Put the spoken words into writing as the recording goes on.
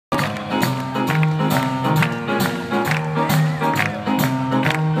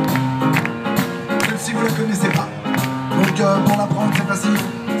facile.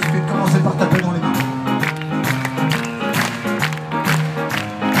 Il suffit de commencer par taper dans les mains.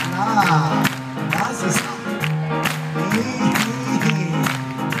 Là, c'est ça.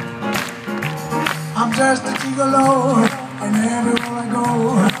 I'm just a gigolo, and everywhere I go,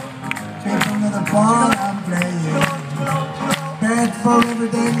 people to the bar I'm playing. Bed for every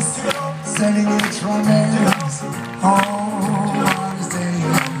dance, selling each romance. Oh, what is it?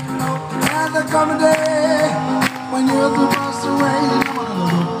 And there come a day when you're the best away.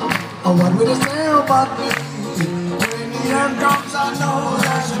 Oh, what will they say about me? When the end comes, I know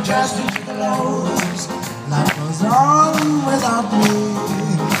there's just a gigolos. Life goes on without me.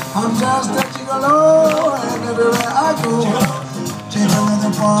 I'm just a gigolo, and everywhere I go, people in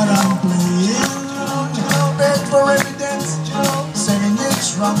the part I'm playing. Bed for every dance, singing each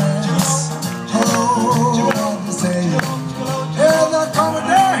romance. Oh, what they say? Yeah, there come a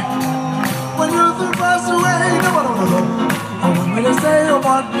day when you're the best away. Oh, what will they say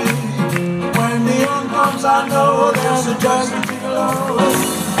about me? When the end comes, I know there's just a gigolo.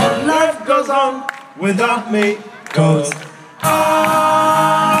 Life goes on without me, 'cause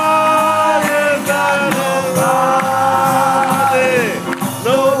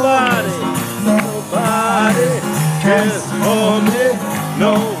nobody cares for me.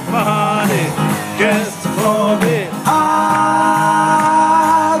 Nobody cares for me. I'm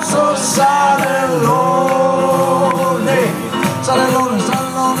so sad and lonely. Sad and lonely, sad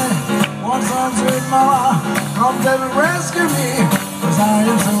and lonely. Want some sweet mama, come and rescue me, 'cause I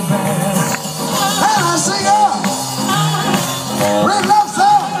am so bad. And I sing up red love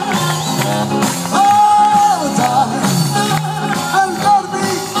song all the time. I'm gonna be,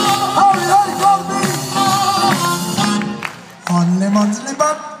 Aïoli gonna be on lemons,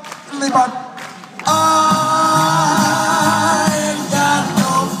 libat. I ain't got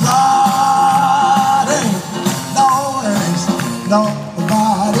nobody,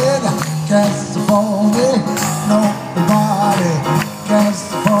 nobody cares for me, nobody cares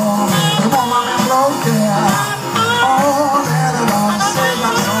for me. Come on, mama, blow, yeah. Oh, let it on, sing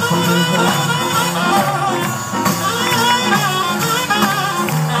that song for me,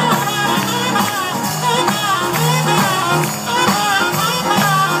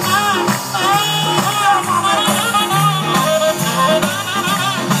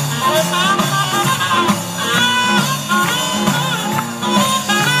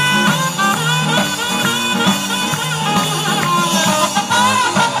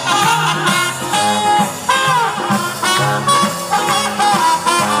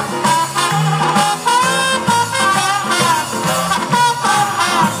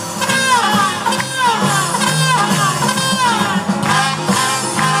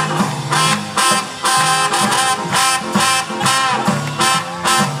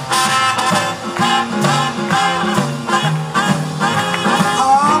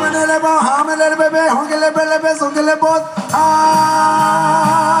 I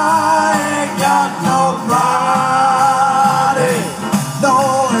ain't got nobody,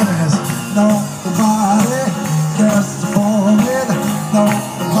 nobody cares for me,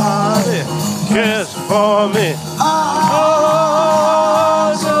 nobody cares for me. I'm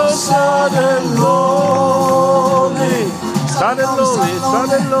so sad and lonely. Sad and lonely,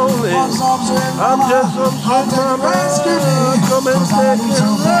 sad and lonely. I'm just some sweet mama, come and take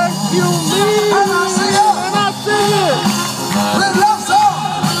and rescue me. And I sing it. And I sing it.